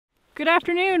Good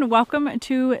afternoon. Welcome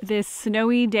to this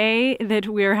snowy day that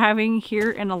we're having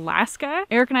here in Alaska.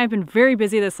 Eric and I have been very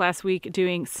busy this last week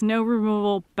doing snow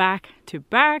removal back to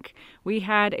back. We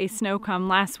had a snow come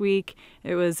last week.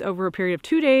 It was over a period of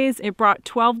 2 days. It brought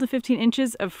 12 to 15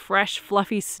 inches of fresh,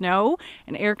 fluffy snow.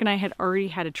 And Eric and I had already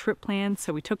had a trip planned,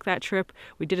 so we took that trip.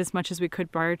 We did as much as we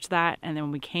could prior to that. And then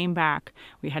when we came back,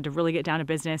 we had to really get down to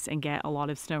business and get a lot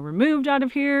of snow removed out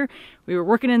of here. We were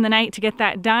working in the night to get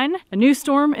that done. A new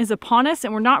storm is upon us,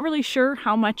 and we're not really sure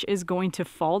how much is going to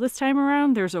fall this time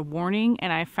around. There's a warning,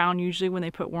 and I found usually when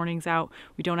they put warnings out,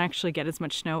 we don't actually get as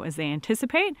much snow as they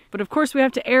anticipate. But of course, we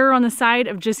have to err on the side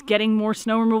of just getting more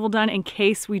snow removal done in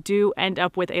case we do end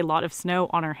up with a lot of snow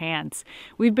on our hands.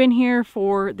 We've been here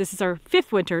for, this is our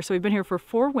 5th winter, so we've been here for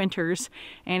 4 winters,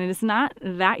 and it is not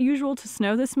that usual to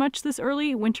snow this much this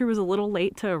early. Winter was a little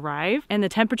late to arrive, and the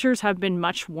temperatures have been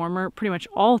much warmer pretty much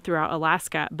all throughout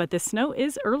Alaska, but the snow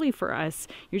is early for us.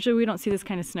 Usually we don't see this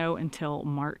kind of snow until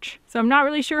March. So I'm not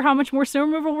really sure how much more snow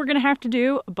removal we're gonna have to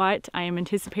do, but I am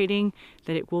anticipating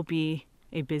that it will be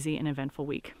a busy and eventful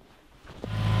week.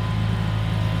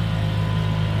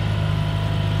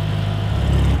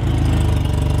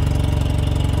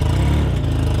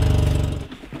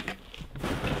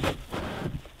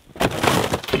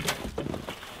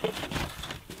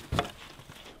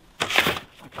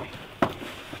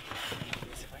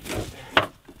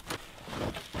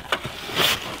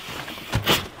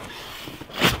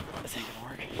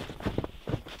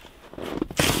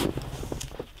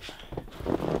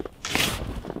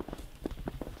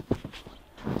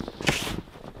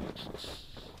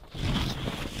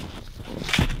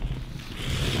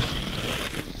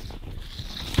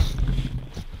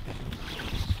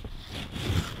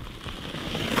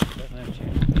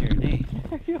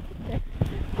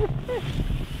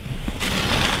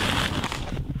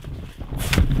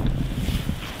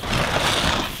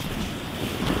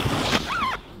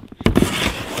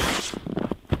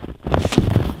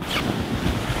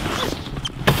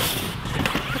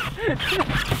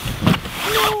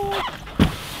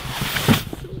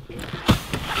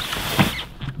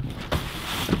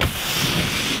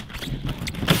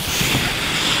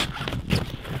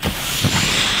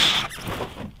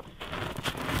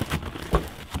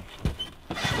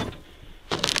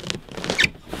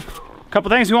 Couple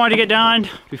things we wanted to get done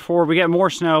before we get more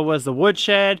snow was the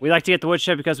woodshed. We like to get the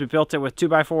woodshed because we built it with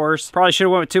 2x4s. Probably should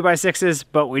have went with 2x6s,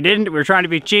 but we didn't. We were trying to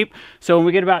be cheap. So when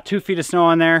we get about 2 feet of snow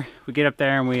on there, we get up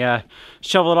there and we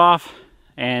shovel it off.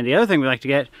 And the other thing we like to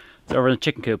get is over the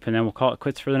chicken coop, and then we'll call it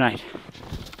quits for the night.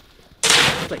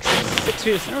 It's like 6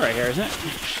 feet of snow right here, isn't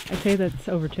it? I'd say that's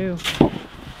over 2.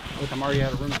 Look, I'm already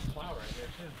out of room to plow right there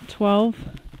too. 12.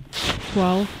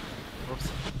 Oops.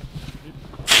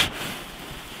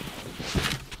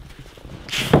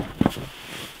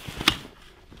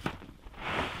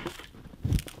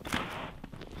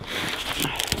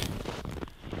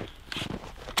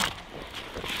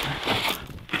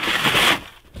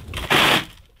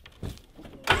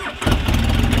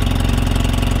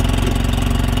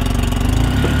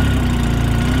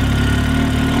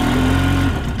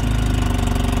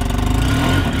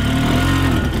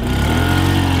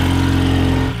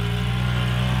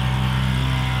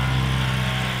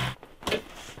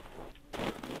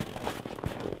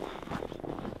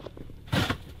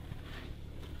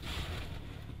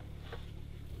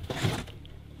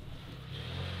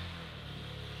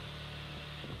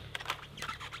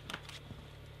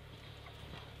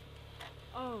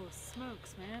 Oh,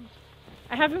 smokes, man.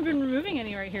 I haven't been removing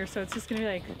any right here, so it's just gonna be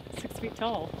like 6 feet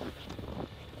tall.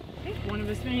 I think one of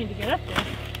us may need to get up there.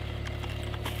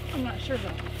 I'm not sure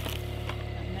though.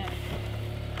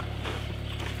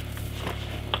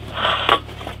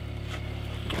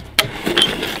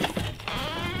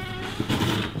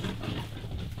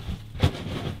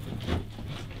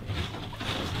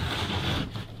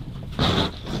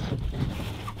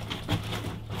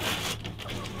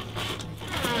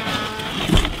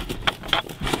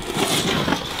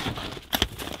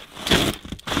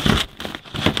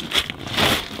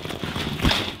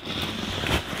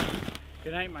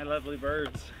 Good night, my lovely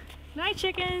birds. Night,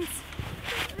 chickens.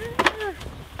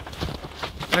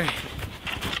 Okay.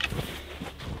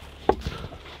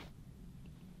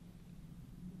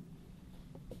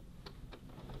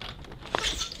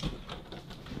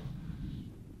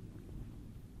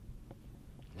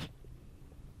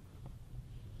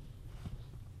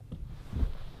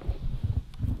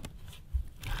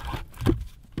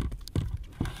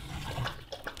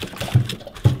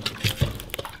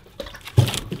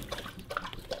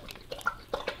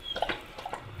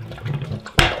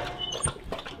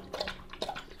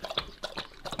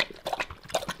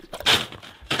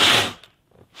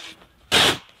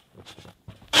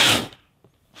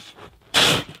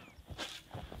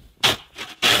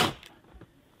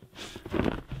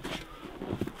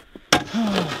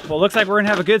 Well, it looks like we're gonna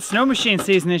have a good snow machine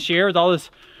season this year with all this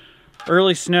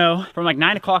early snow. From like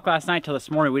 9 o'clock last night till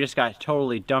this morning, we just got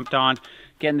totally dumped on,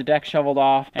 getting the deck shoveled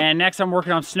off. And next I'm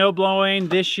working on snow blowing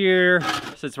this year.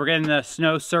 Since we're getting the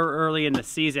snow so early in the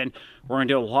season, we're gonna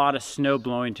do a lot of snow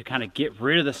blowing to kind of get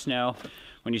rid of the snow.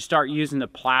 When you start using the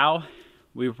plow,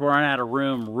 we run out of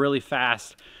room really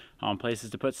fast on places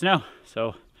to put snow.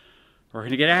 So we're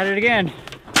gonna get at it again.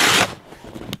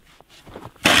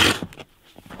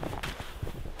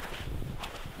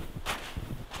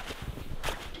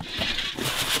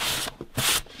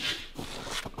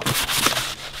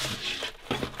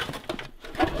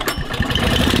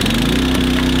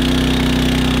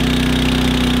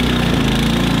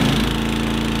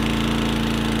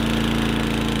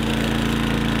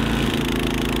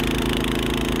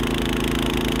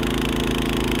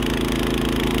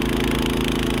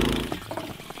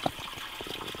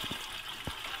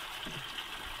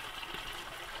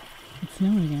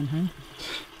 Snowing again,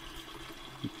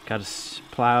 huh? Got to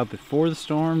plow before the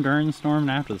storm, during the storm,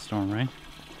 and after the storm, right?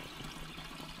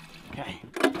 Okay.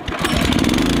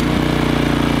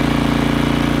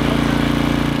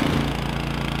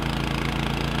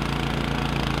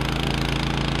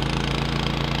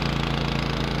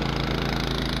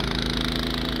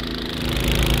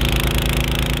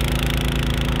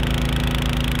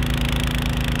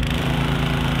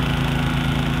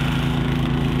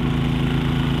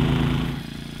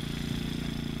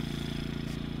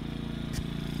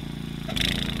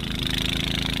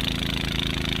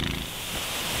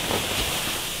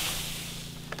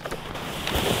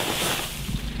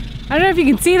 I don't know if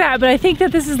you can see that, but I think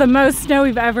that this is the most snow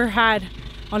we've ever had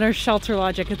on our shelter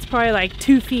logic. It's probably like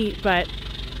 2 feet, but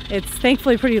it's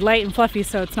thankfully pretty light and fluffy,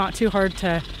 so it's not too hard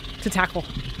to tackle.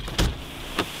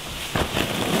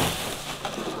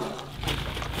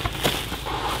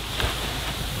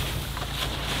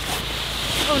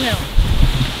 Oh no.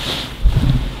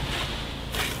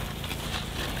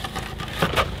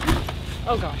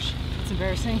 Oh gosh, it's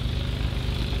embarrassing.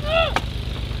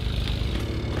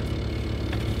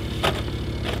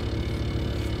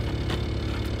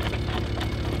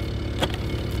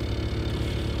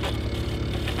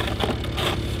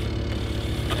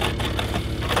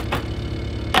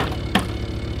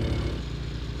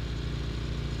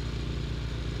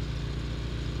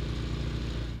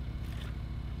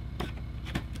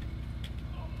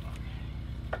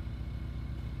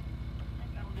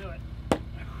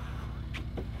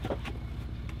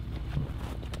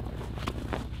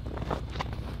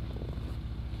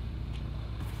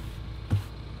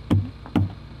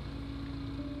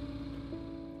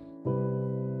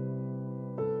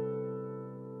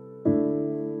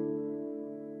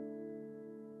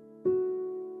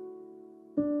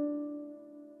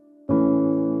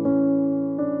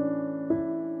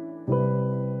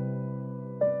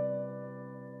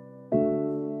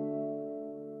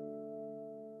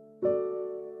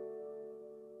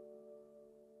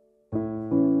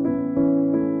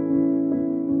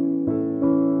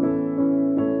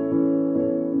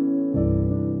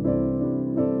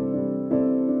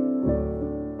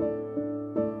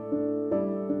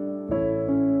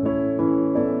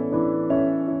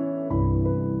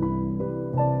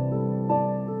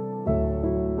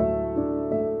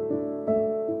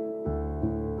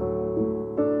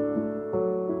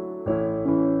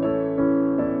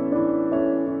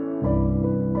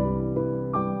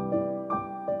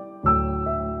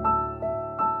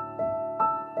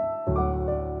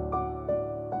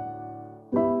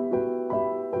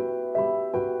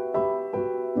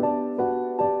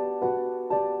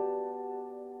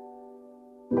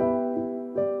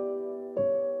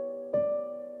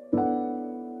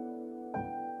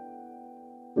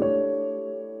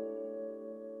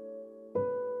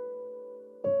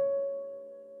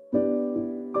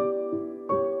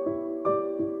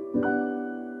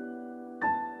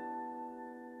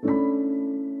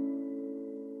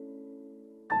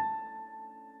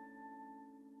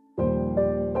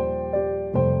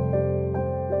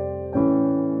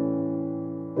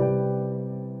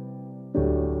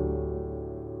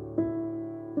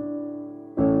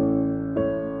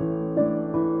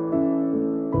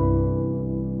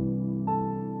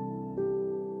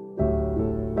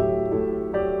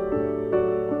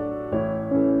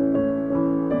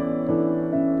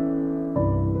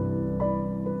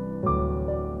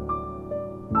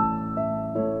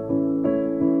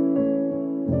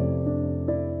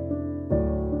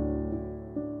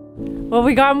 Well,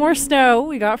 we got more snow.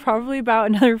 We got probably about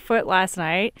another foot last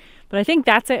night, but I think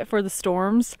that's it for the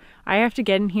storms. I have to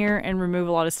get in here and remove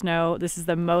a lot of snow. This is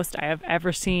the most I have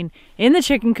ever seen in the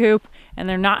chicken coop, and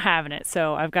they're not having it,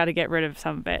 so I've got to get rid of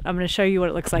some of it. I'm going to show you what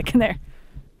it looks like in there.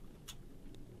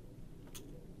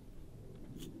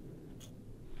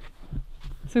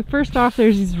 So first off,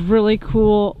 there's these really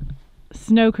cool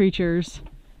snow creatures.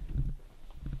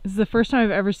 This is the first time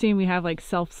I've ever seen we have like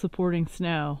self-supporting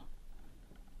snow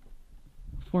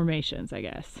formations, I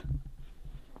guess.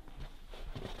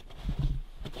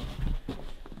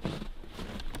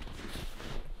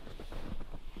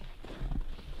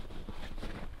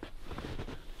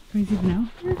 Anybody's even out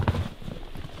here?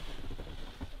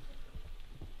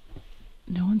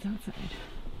 No one's outside.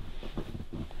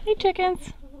 Hey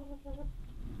chickens!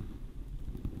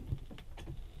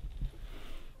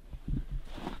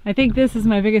 I think this is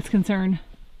my biggest concern.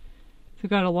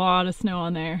 We've got a lot of snow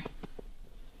on there.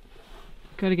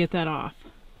 Gotta get that off.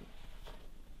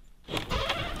 Hey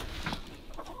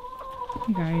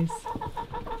guys.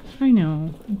 I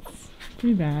know, it's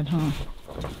pretty bad, huh?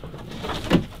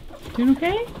 Doing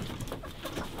okay?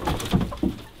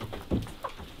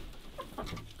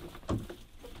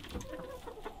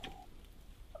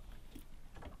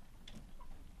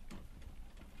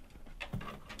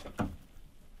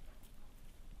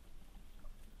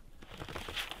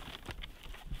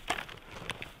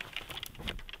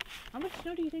 How much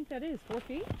snow do you think that is? 4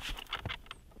 feet?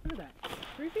 Look at that.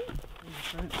 3 feet?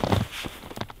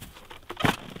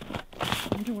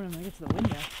 I wonder when I'm gonna get to the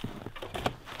window.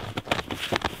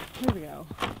 Here we go.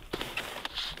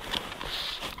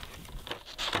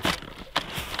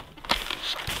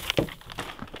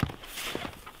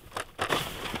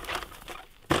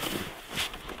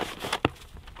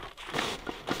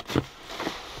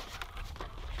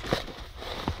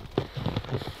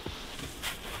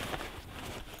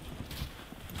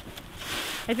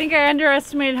 I think I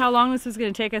underestimated how long this was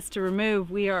going to take us to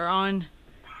remove. We are on,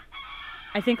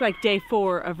 I think, like day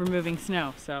 4 of removing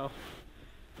snow, so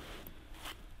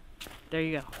there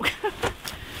you go.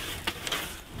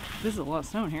 This is a lot of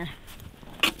snow in here.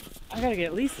 I gotta get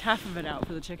at least half of it out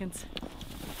for the chickens.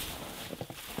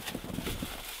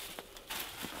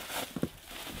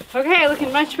 Okay,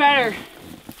 looking much better.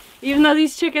 Even though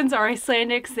these chickens are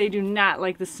Icelandics, they do not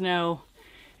like the snow.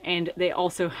 And they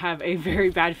also have a very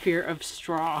bad fear of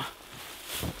straw.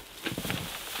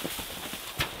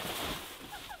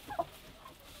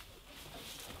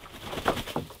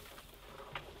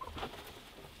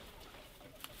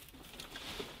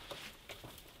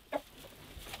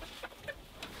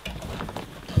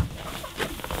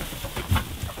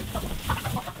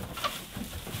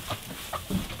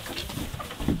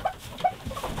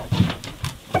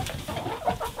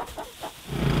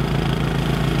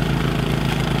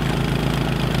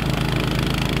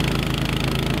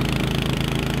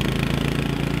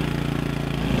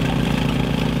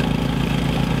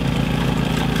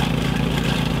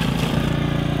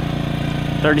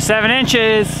 "37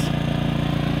 inches,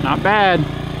 not bad."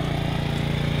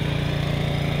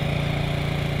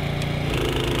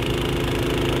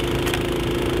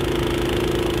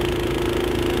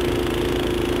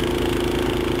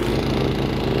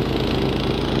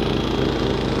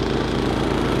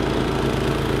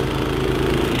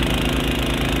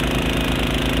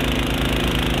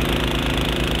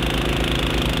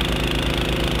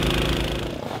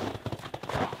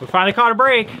 We finally caught a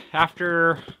break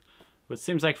after what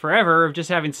seems like forever of just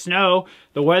having snow.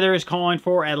 The weather is calling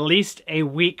for at least a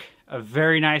week of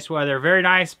very nice weather. Very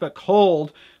nice, but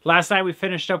cold. Last night we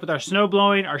finished up with our snow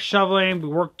blowing, our shoveling. We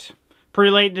worked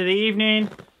pretty late into the evening.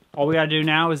 All we gotta do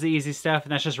now is the easy stuff,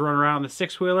 and that's just run around the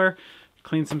 6-wheeler,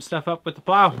 clean some stuff up with the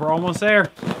plow. We're almost there.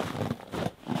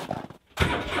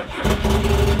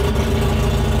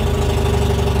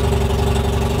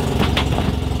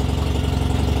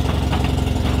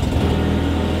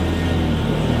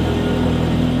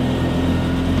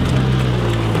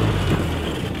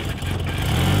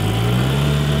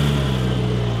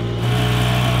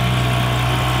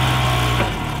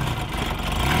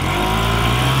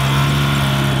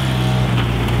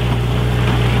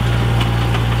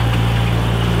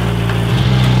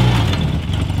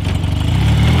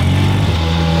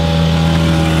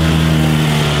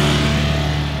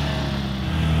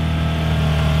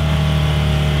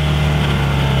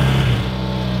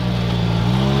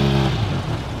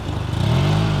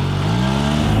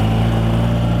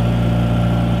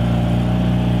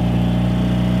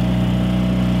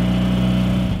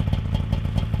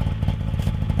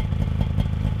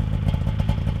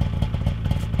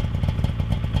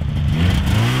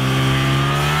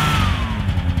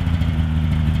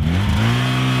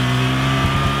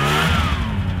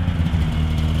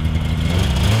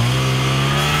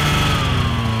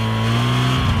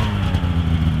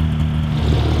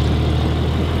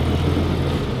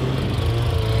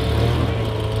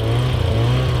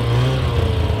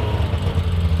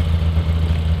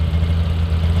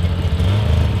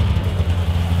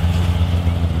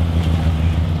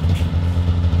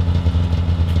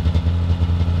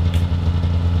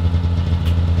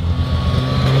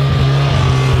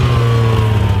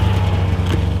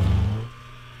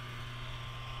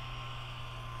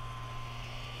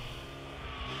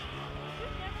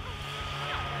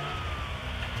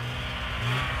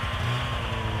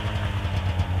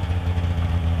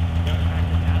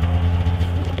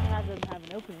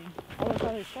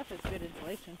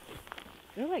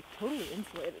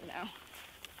 insulated now.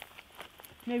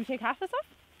 Maybe take half this off?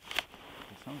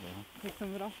 Some of it. Take some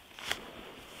of it off.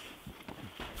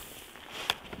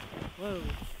 Whoa.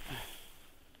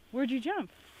 Where'd you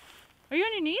jump? Are you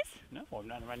on your knees? No, I'm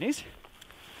not on my knees.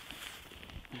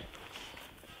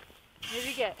 What did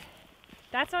you get?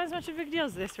 That's not as much of a big deal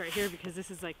as this right here because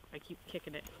this is like, I keep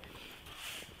kicking it.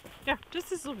 Yeah, just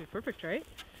this will be perfect, right?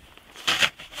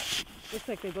 Looks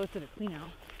like they both did a clean out.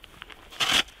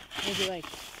 Maybe like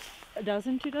a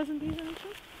dozen, 2 dozen bees on each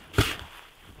one?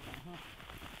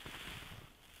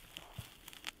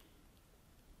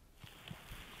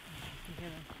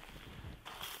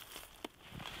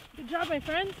 Good job, my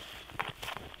friends.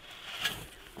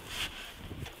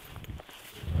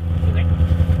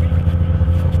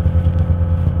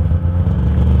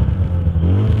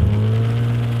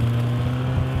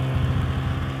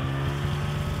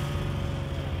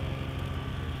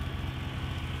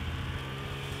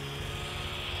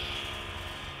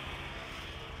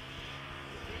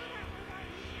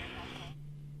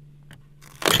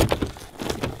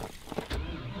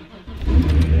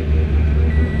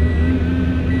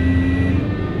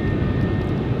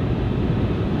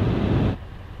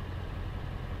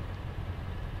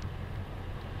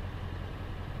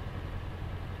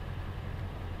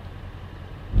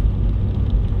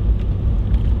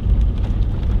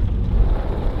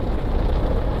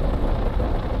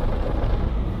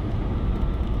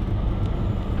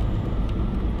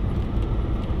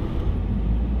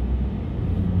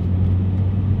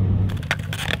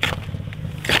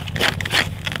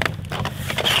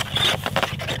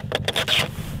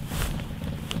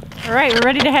 All right, we're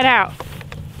ready to head out.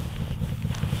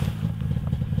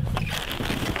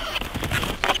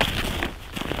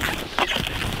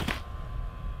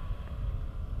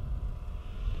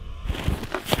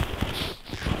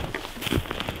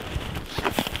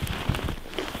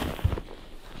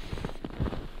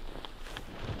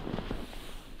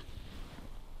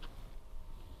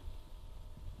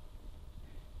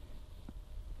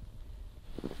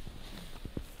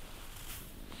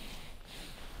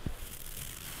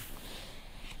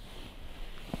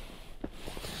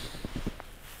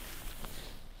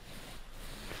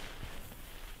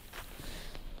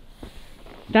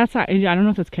 That's, I don't know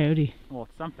if that's coyote. Well,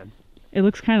 it's something. It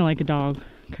looks kind of like a dog,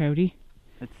 coyote.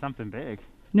 It's something big.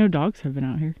 No dogs have been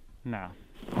out here. No.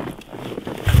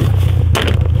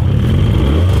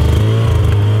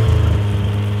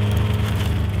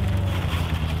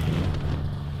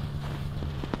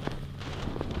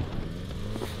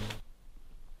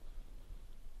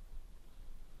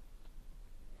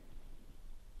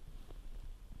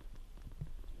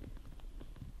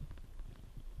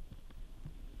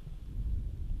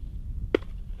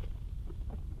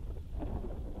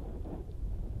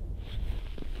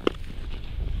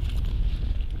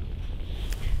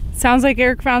 Sounds like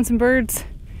Eric found some birds.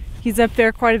 He's up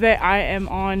there quite a bit. I am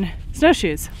on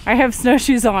snowshoes. I have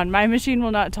snowshoes on. My machine will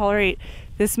not tolerate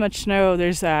this much snow.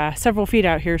 There's several feet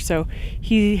out here, so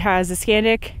he has a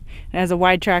𝐬𝐚𝐥𝐿 and has a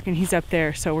wide track, and he's up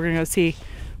there. So we're gonna go see.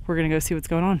 We're gonna go see what's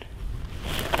going on.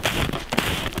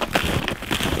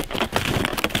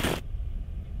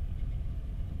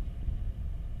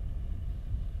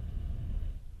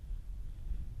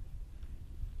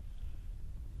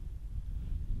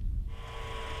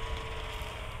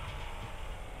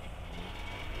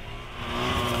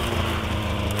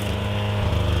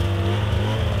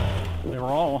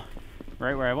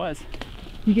 Right where I was.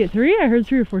 You get 3? I heard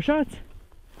 3 or 4 shots.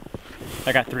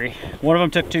 I got 3. One of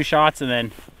them took 2 shots, and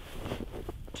then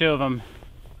 2 of them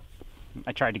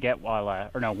I tried to get while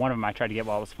one of them I tried to get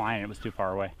while I was flying, and it was too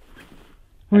far away.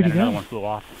 Where'd you go? Another one flew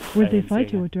off. Where'd they fly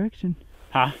to? What direction?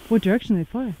 Huh? What direction did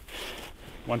they fly?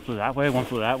 One flew that way, one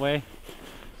flew that way.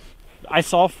 I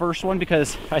saw first one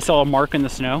because I saw a mark in the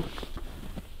snow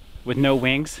with no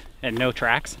wings and no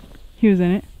tracks. He was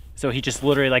in it? So he just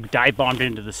literally like dive bombed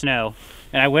into the snow.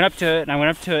 And I went up to it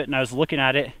and I was looking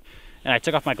at it, and I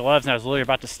took off my gloves and I was literally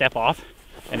about to step off,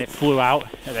 and it flew out,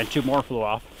 and then 2 more flew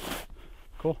off.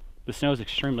 Cool. The snow is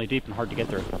extremely deep and hard to get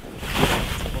through.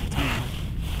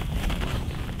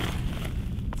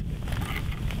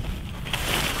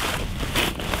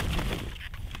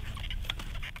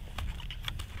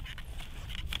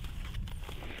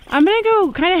 I'm gonna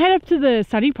go kind of head up to the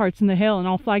sunny parts in the hill, and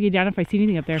I'll flag you down if I see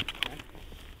anything up there.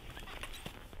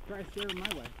 Try to steer them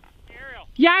my way. Arielle.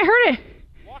 Yeah, I heard it.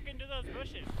 Walk into those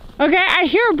bushes. Okay, I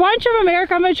hear a bunch of them,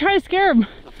 Eric. I'm gonna try to scare them.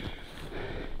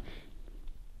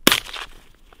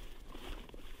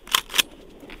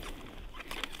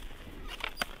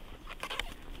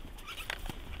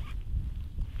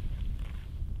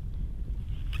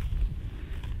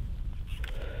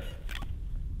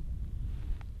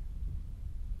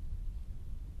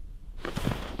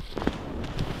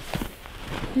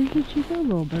 Where did you go,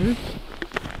 little bird?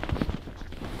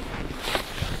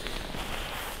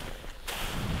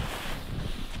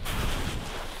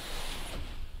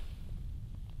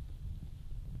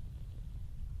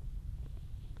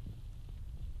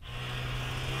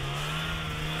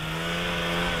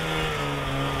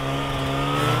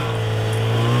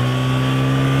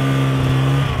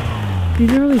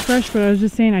 These are really fresh, but I was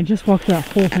just saying I just walked that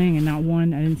whole thing and not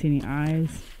one, I didn't see any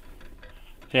eyes.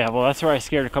 Yeah, well that's where I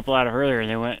scared a couple out of earlier and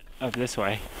they went up this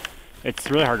way. It's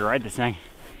really hard to ride this thing.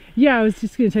 Yeah, I was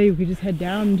just gonna tell you, we could just head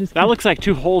down and just... That looks like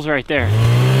 2 holes right there.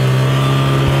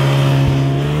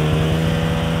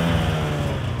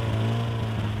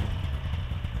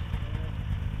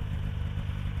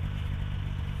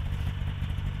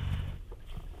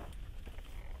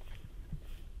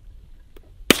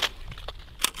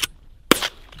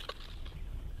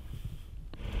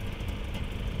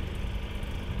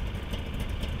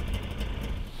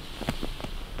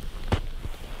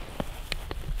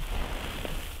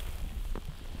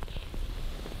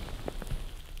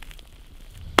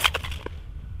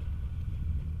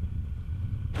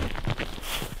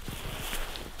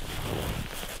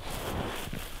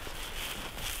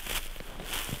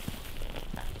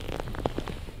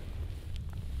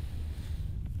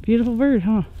 Beautiful bird,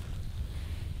 huh?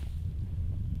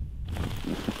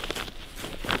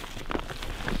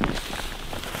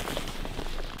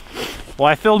 Well,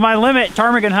 I filled my limit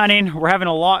ptarmigan hunting. We're having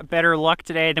a lot better luck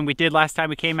today than we did last time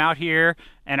we came out here.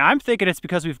 And I'm thinking it's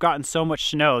because we've gotten so much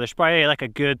snow. There's probably like a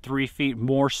good 3 feet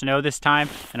more snow this time.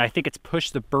 And I think it's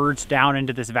pushed the birds down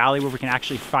into this valley where we can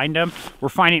actually find them. We're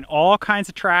finding all kinds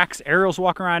of tracks. Arielle's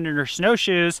walking around in her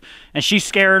snowshoes and she's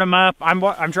scaring them up. I'm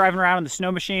driving around in the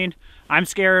snow machine. I'm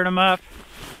scaring them up.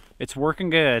 It's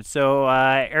working good. So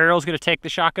Arielle's gonna take the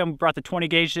shotgun. We brought the 20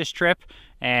 gauge this trip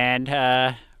and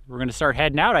we're gonna start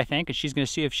heading out, I think, and she's gonna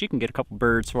see if she can get a couple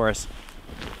birds for us.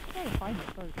 I'm trying to find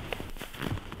the bird.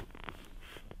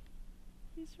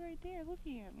 He's right there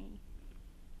looking at me.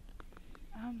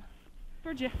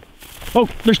 Where'd you? Oh,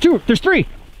 there's 2, there's 3,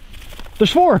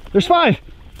 there's 4, there's 5.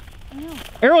 I know.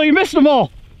 Arielle, you missed them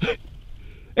all.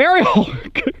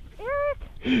 Arielle!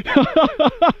 Eric!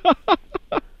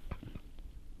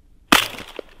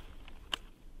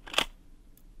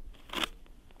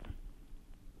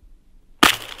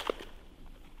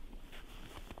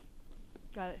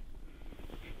 Got it.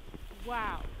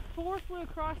 Wow. 4 flew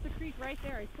across the creek right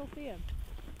there. I still see him.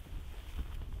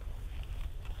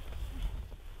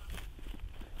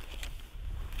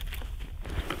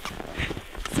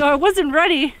 So I wasn't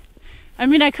ready. I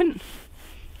mean, I couldn't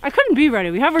be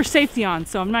ready. We have our safety on,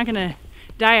 so I'm not gonna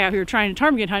die out here trying to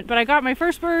ptarmigan hunt, but I got my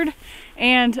first bird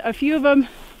and a few of them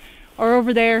are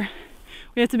over there.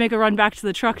 We have to make a run back to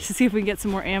the truck to see if we can get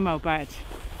some more ammo, but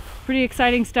pretty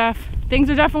exciting stuff. Things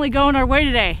are definitely going our way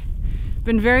today.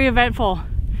 Been very eventful.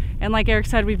 And like Eric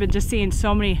said, we've been just seeing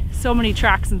so many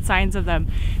tracks and signs of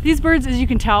them. These birds, as you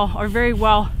can tell, are very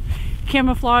well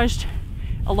camouflaged.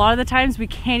 A lot of the times we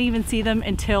can't even see them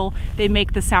until they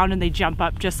make the sound and they jump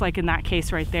up, just like in that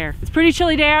case right there. It's a pretty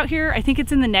chilly day out here. I think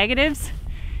it's in the negatives.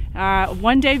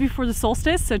 1 day before the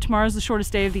solstice, so tomorrow's the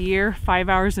shortest day of the year, 5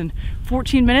 hours and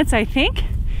 14 minutes, I think,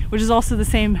 which is also the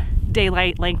same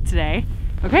daylight length today.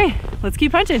 Okay, let's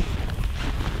keep hunting.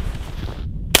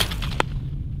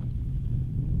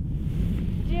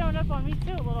 Geoing up on me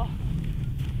too a little.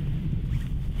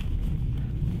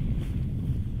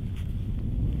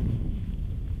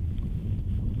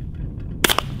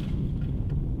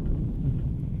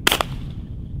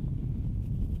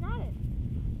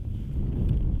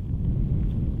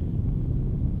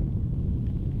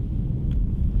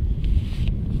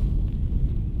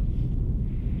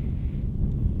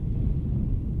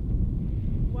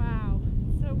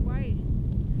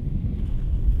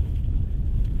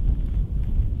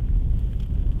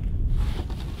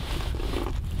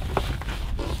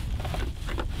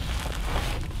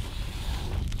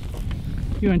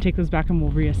 You want to take those back and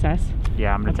we'll reassess?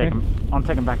 Yeah, I'm gonna take them. I'm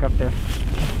taking back up there.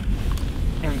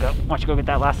 There we go. Why don't you go get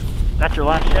that last? That's your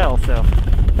last shell. So.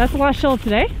 That's the last shell of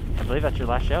today? I believe that's your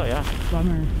last shell. Yeah.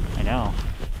 Bummer. I know.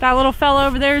 That little fella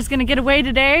over there is gonna get away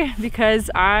today because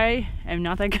I am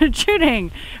not that good at shooting.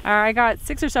 I got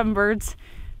 6 or 7 birds,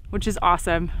 which is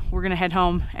awesome. We're gonna head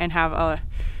home and have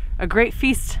a great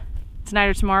feast tonight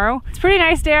or tomorrow. It's a pretty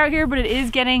nice day out here, but it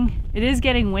is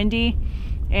getting windy.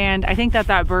 And I think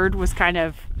that bird was kind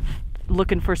of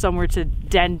looking for somewhere to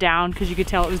den down because you could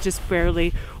tell it was just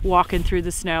barely walking through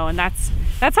the snow. And that's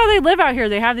how they live out here.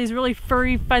 They have these really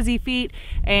furry, fuzzy feet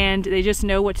and they just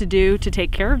know what to do to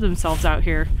take care of themselves out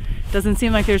here. Doesn't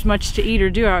seem like there's much to eat or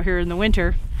do out here in the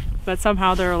winter. but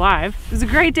somehow they're alive. It was a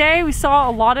great day. We saw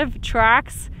a lot of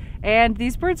tracks, and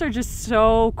these birds are just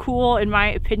so cool in my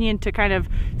opinion to kind of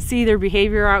see their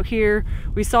behavior out here.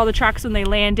 We saw the tracks when they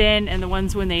land in and the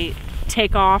ones when they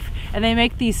take off, and they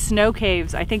make these snow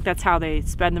caves. I think that's how they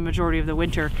spend the majority of the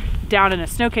winter. Down in a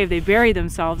snow cave, they bury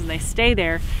themselves and they stay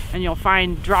there, and you'll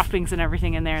find droppings and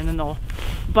everything in there, and then they'll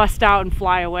bust out and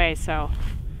fly away. So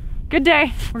good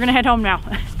day. We're gonna head home now.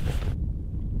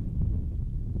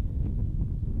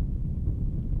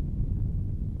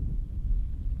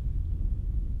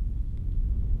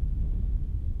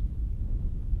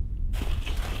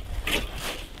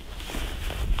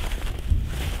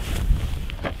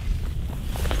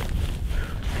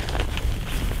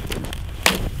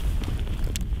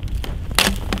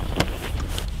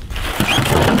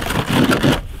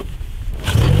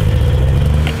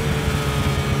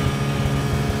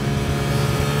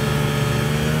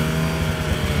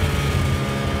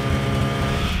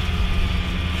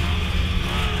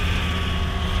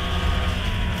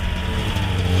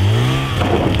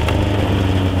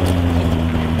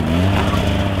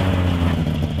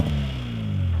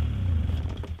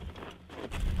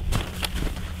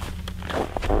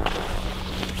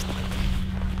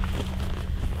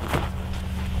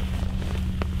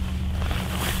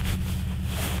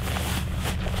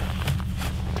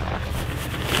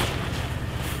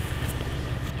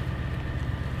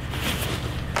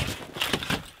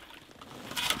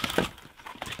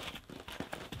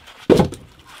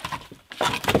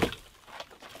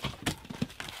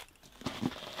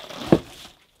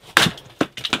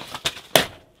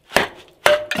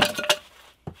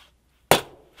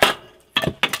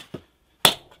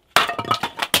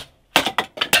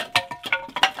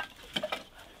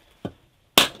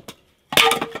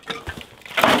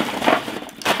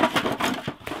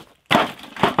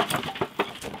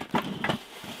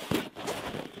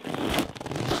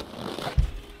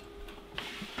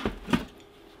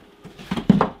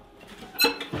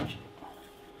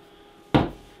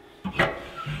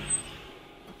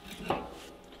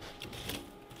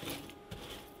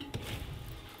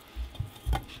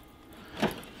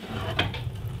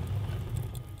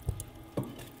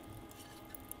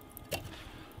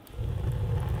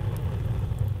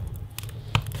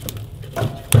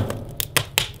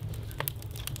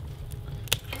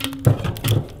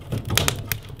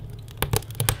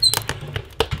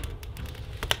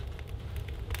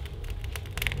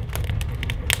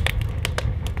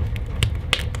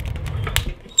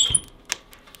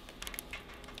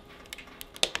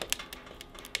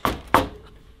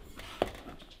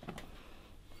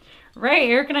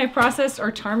 Right, Eric and I processed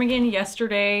our ptarmigan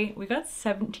yesterday. We got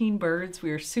 17 birds.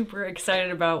 We were super excited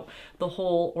about the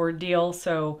whole ordeal.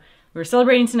 So we're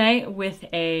celebrating tonight with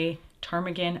a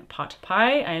ptarmigan pot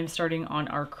pie. I am starting on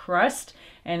our crust,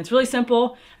 and it's really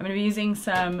simple. I'm gonna be using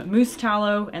some moose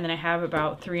tallow, and then I have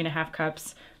about 3.5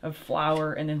 cups of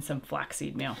flour and then some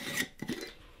flaxseed meal.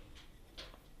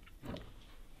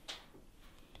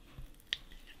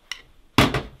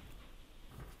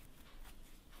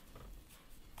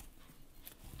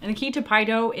 And the key to pie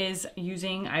dough is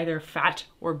using either fat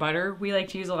or butter. We like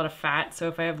to use a lot of fat, so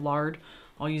if I have lard,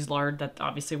 I'll use lard. That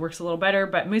obviously works a little better,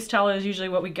 but moose tallow is usually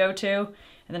what we go to. And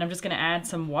then I'm just gonna add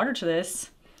some water to this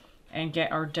and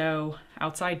get our dough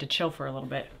outside to chill for a little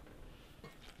bit.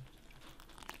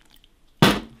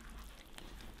 And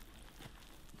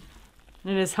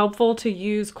it is helpful to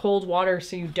use cold water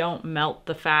so you don't melt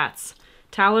the fats.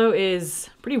 Tallow is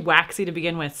pretty waxy to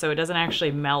begin with, so it doesn't actually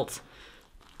melt.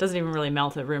 Doesn't even really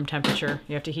melt at room temperature.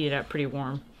 You have to heat it up pretty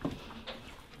warm.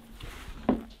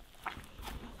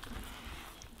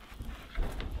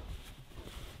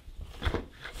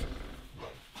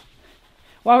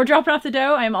 While we're dropping off the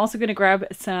dough, I'm also going to grab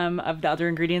some of the other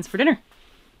ingredients for dinner.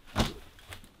 Grab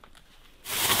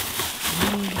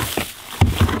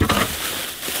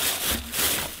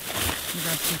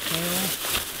some kale.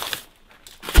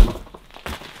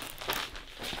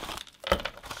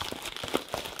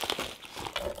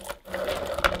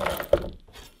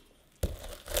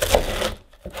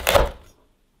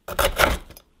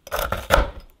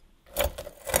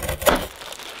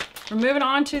 We're moving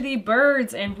on to the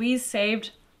birds, and we saved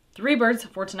 3 birds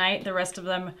for tonight. The rest of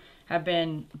them have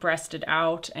been breasted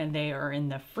out and they are in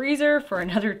the freezer for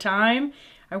another time.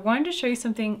 I wanted to show you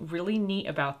something really neat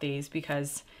about these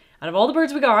because out of all the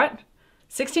birds we got,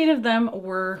 16 of them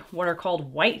were what are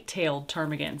called white-tailed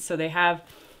ptarmigans. So they have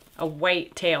a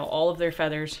white tail. All of their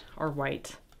feathers are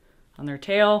white on their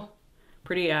tail.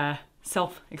 Pretty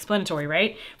self-explanatory,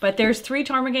 right? But there's 3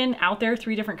 ptarmigan out there,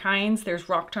 3 different kinds. There's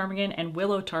rock ptarmigan and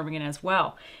willow ptarmigan as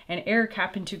well. And Eric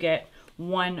happened to get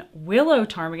one willow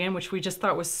ptarmigan, which we just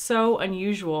thought was so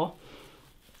unusual.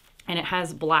 And it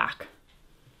has black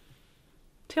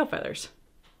tail feathers,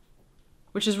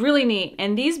 which is really neat.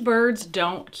 And these birds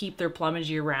don't keep their plumage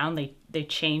year round. They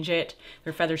change it.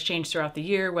 Their feathers change throughout the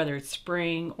year, whether it's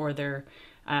spring or they're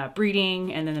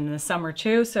breeding, and then in the summer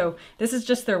too. So this is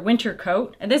just their winter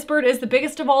coat. And this bird is the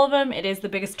biggest of all of them. It is the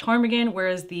biggest ptarmigan,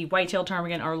 whereas the white-tailed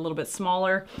ptarmigan are a little bit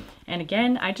smaller. And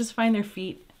again, I just find their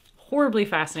feet horribly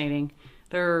fascinating.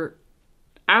 They're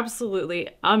absolutely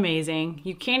amazing.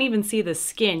 You can't even see the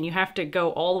skin. You have to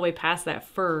go all the way past that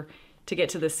fur to get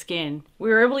to the skin. We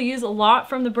were able to use a lot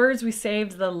from the birds. We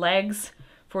saved the legs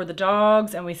for the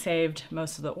dogs, and we saved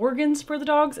most of the organs for the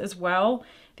dogs as well.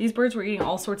 These birds were eating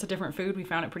all sorts of different food. We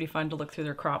found it pretty fun to look through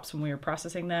their crops when we were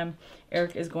processing them.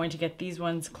 Eric is going to get these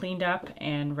ones cleaned up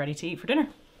and ready to eat for dinner.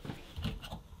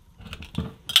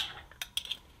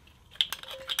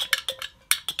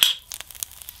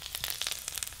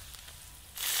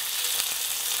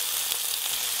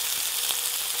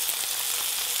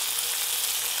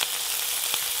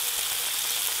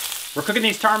 We're cooking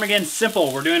these ptarmigans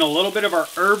simple. We're doing a little bit of our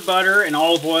herb butter and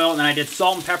olive oil, and then I did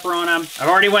salt and pepper on them. I've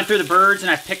already went through the birds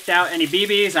and I picked out any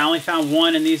BBs. I only found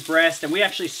one in these breasts, and we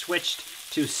actually switched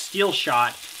to steel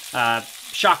shot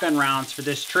shotgun rounds for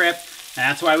this trip. And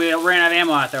that's why we ran out of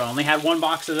ammo out there. I only had one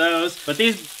box of those. But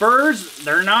these birds,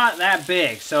 they're not that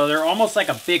big. So they're almost like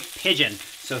a big pigeon.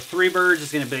 So 3 birds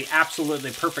is gonna be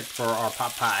absolutely perfect for our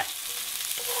pot pie.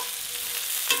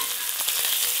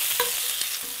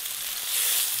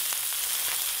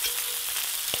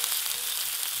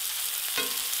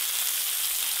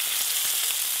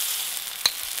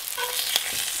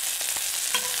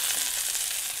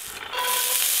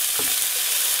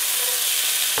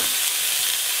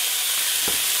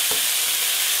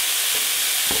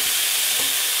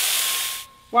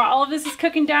 While all of this is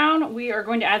cooking down, we are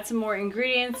going to add some more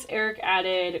ingredients. Eric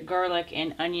added garlic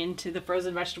and onion to the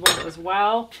frozen vegetables as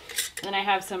well. And then I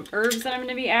have some herbs that I'm going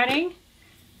to be adding.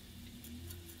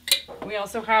 We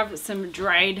also have some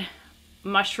dried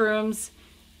mushrooms.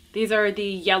 These are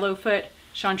the yellowfoot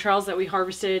chanterelles that we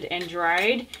harvested and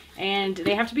dried. And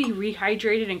they have to be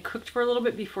rehydrated and cooked for a little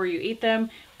bit before you eat them.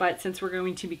 But since we're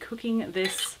going to be cooking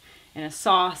this in a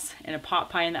sauce in a pot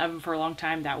pie in the oven for a long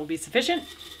time, that will be sufficient.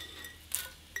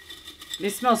 They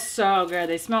smell so good.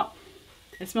 They smell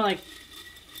like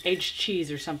aged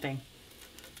cheese or something.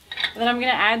 And then I'm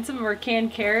gonna add some of our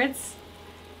canned carrots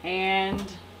and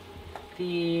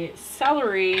the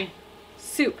celery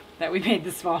soup that we made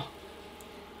this fall.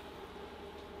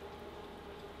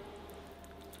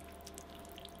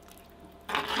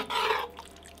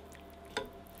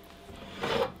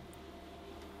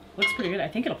 Looks pretty good. I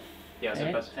think it'll fit. Yeah, that's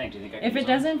the best thing. Do you think I can If it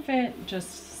doesn't fit,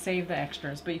 just save the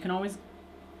extras. But you can always...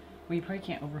 Well, you probably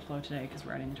can't overflow today because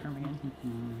we're adding the ptarmigan.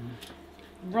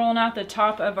 Rolling out the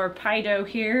top of our pie dough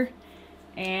here.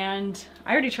 And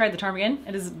I already tried the ptarmigan.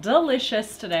 It is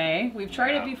delicious today. We've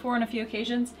tried it before on a few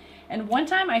occasions. And one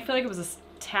time I feel like it was a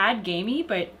tad gamey,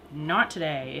 but not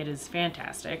today. It is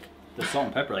fantastic. The salt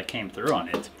and pepper like came through on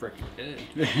it. It's freaking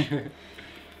good.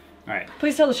 All right.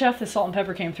 Please tell the chef the salt and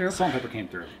pepper came through. Salt and pepper came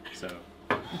through, so.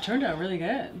 It turned out really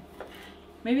good.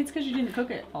 Maybe it's because you didn't cook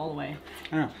it all the way.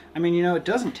 I don't know. I mean, you know, it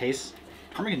doesn't taste,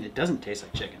 ptarmigan, it doesn't taste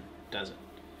like chicken, does it?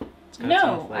 It's got its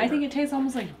own No, I think flavor. it tastes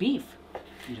almost like beef.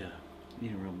 Need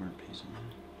a real burnt piece on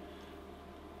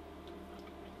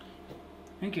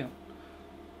Thank you.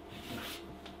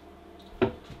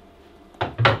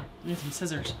 Need some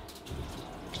scissors.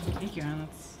 Thank you, Anne.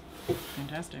 That's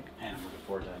fantastic. Man, I'm looking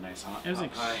forward to a nice hot It was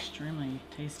pie. extremely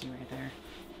tasty right there.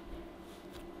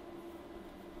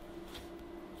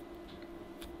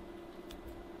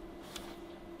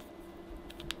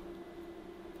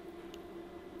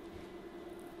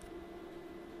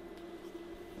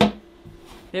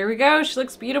 There we go. She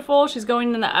looks beautiful. She's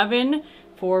going in the oven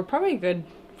for probably a good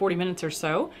 40 minutes or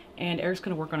so. And Eric's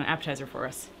going to work on an appetizer for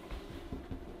us.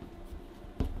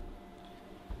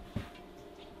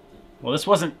 Well, this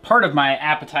wasn't part of my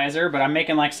appetizer, but I'm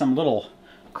making like some little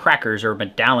crackers or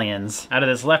medallions out of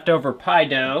this leftover pie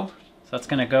dough. So that's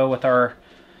gonna go with our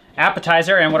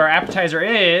appetizer. And what our appetizer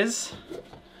is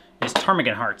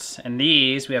ptarmigan hearts. And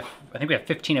these, I think we have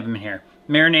 15 of them in here.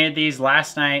 Marinated these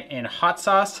last night in hot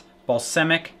sauce,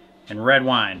 balsamic, and red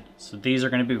wine. So these are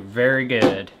gonna be very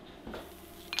good.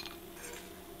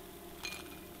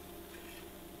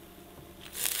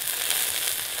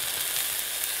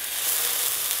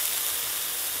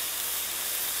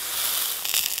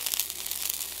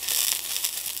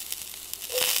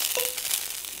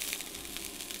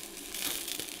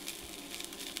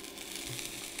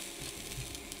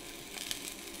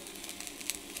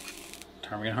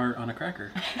 ptarmigan heart on a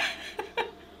cracker.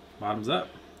 Bottoms up.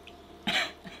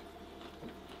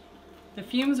 The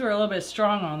fumes were a little bit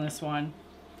strong on this one.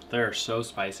 They're so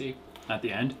spicy at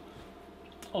the end.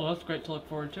 Oh, that's great to look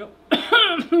forward to.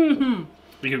 You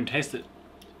can taste it.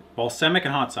 Balsamic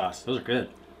and hot sauce. Those are good.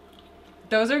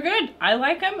 Those are good. I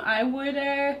like them. I would,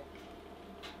 they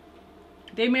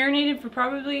marinated for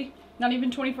probably not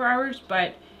even 24 hours,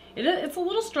 but it's a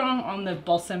little strong on the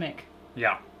balsamic.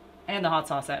 Yeah. And the hot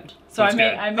sauce end. So That's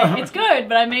I may it's good,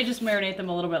 but I may just marinate them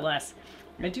a little bit less.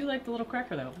 I do like the little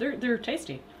cracker though. They're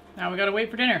tasty. Now we gotta wait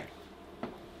for dinner.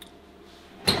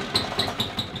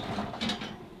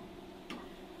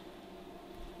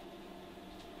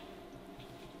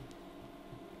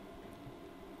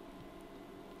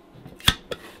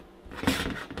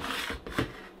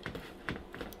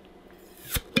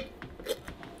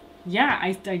 Yeah,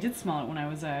 I did smell it when I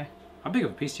was How big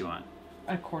of a piece do you want?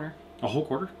 a quarter. A whole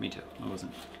quarter? Me too. I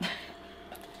wasn't.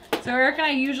 So Eric and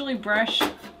I usually brush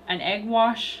an egg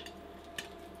wash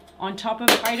on top of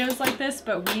potatoes like this,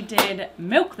 but we did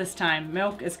milk this time.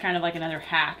 Milk is kind of like another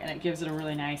hack, and it gives it a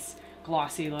really nice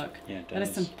glossy look. Yeah, it does. That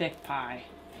is some thick pie.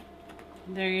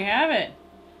 There you have it.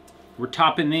 We're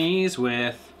topping these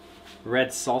with red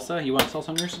salsa. You want salsa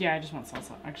on yours? Yeah, I just want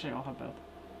salsa. Actually, I'll have both.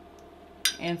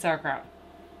 And sauerkraut.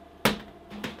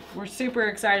 We're super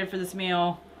excited for this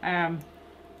meal. I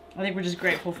think we're just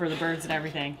grateful for the birds and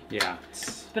everything. Yeah.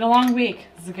 It's been a long week.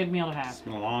 It's a good meal to have. It's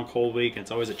been a long, cold week. And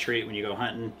it's always a treat when you go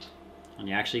hunting and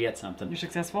you actually get something. You're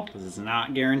successful? Because it's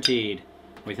not guaranteed.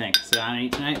 What do you think? Sit down and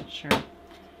eat tonight? Sure.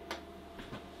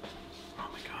 Oh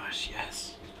my gosh,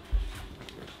 yes.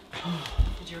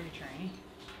 Did you already try any?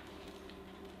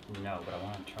 No, but I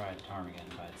want to try the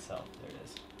ptarmigan by itself. There it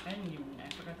is. I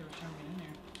forgot there was ptarmigan in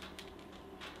there.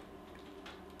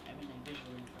 I mean, like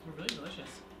visually. They're really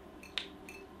delicious.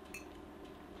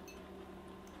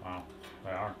 Wow,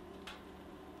 they are.